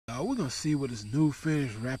we're gonna see what this new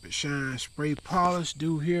finish rapid shine spray polish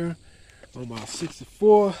do here on my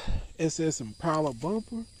 64 SS Impala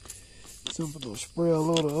bumper. Simple little spray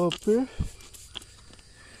loader up here.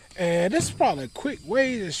 And this is probably a quick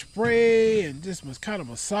way to spray and just kind of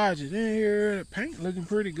massage it in here. The paint looking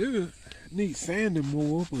pretty good. Need sanding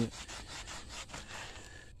more, but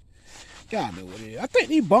y'all know what it is. I think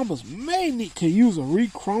these bumpers could use a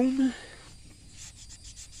re-chroming.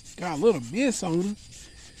 Got a little mess on them.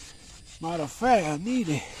 Matter of fact, I need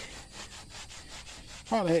it.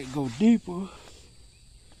 Probably had to go deeper.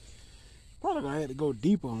 Probably gonna have to go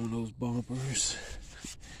deeper on those bumpers.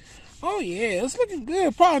 Oh yeah, it's looking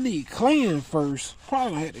good. Probably need claying first.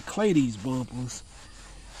 Probably gonna have to clay these bumpers.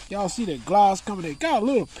 Y'all see that gloss coming? They got a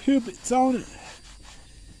little pivots on it.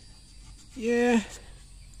 Yeah,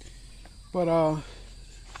 but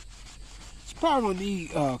it's probably gonna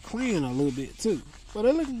need claying a little bit too. But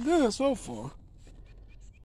they're looking good so far.